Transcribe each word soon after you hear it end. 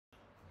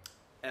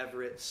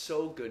Everett,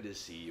 so good to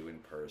see you in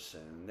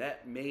person.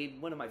 That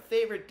made one of my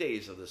favorite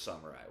days of the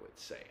summer, I would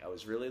say. I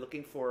was really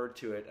looking forward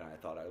to it, and I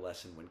thought our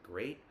lesson went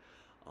great.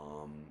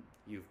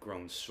 You've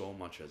grown so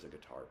much as a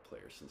guitar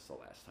player since the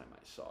last time I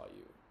saw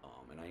you.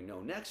 And I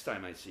know next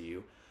time I see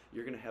you,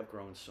 you're going to have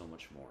grown so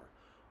much more.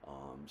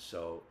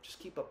 So just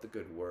keep up the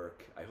good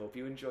work. I hope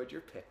you enjoyed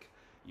your pick.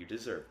 You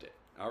deserved it.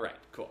 All right,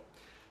 cool.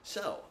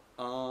 So,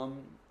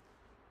 on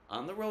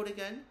the road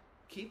again.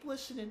 Keep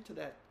listening to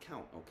that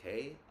count,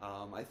 okay?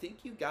 I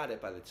think you got it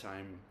by the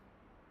time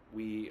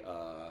we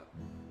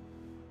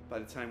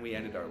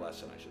ended our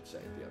lesson, I should say,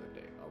 the other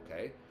day,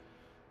 okay?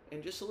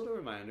 And just a little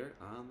reminder,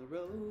 on the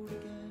road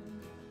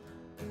again.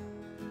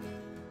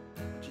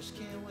 Just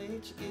can't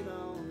wait to get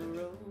on the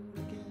road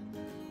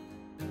again.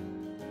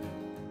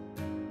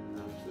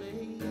 I'm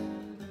playing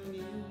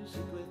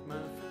music with my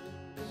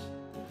friends.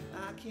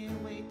 I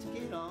can't wait to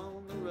get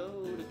on the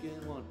road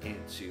again. 1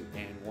 and 2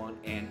 and 1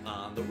 and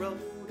on the road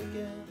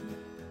again.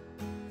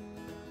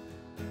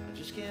 I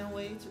just can't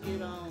wait to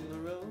get on the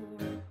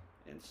road,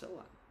 and so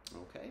on.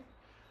 Okay?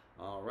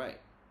 All right.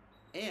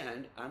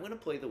 And I'm going to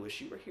play the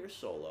Wish You Were Here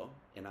solo,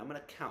 and I'm going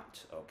to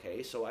count,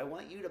 okay? So I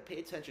want you to pay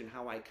attention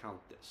how I count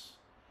this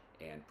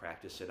and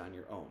practice it on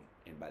your own.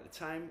 And by the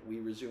time we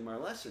resume our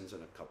lessons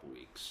in a couple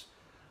weeks,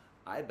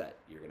 I bet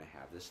you're going to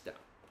have this down.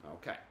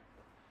 Okay.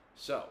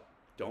 So,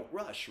 don't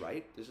rush,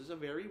 right? This is a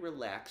very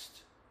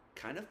relaxed,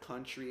 kind of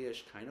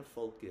country-ish, kind of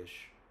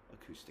folkish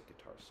acoustic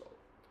guitar solo.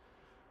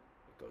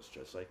 It goes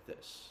just like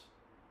this.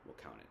 We'll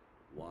count it.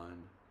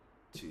 1,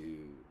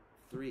 2,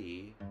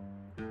 3.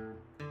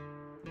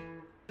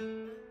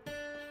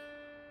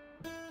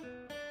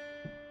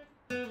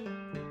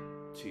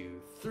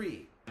 2,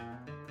 3.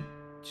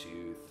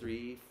 2,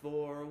 3,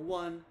 4,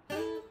 1.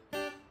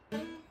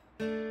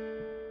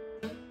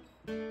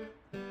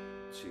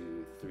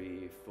 2,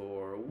 3,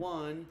 4,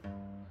 1.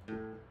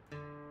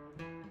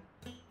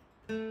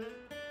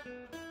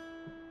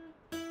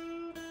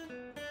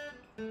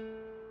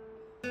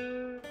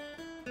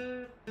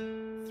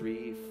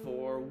 3,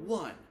 4,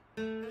 1.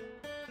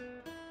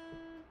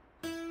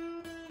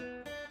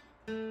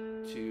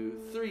 2,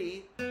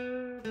 3.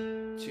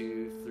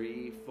 2,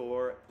 3,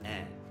 4,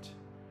 end.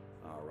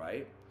 All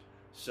right.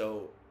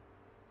 So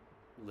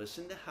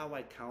listen to how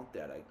I count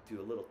that. I do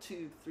a little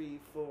 2, 3,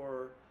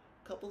 4,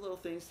 a couple little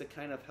things to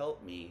kind of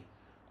help me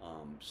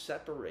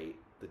separate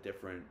the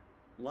different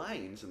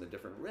lines and the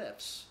different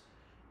riffs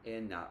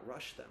and not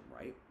rush them,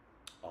 right?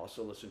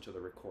 Also listen to the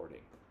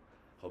recording.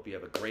 Hope you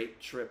have a great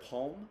trip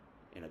home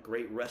and a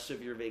great rest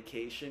of your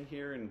vacation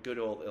here in good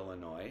old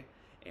Illinois.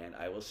 And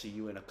I will see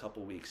you in a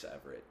couple weeks,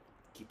 Everett.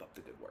 Keep up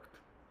the good work.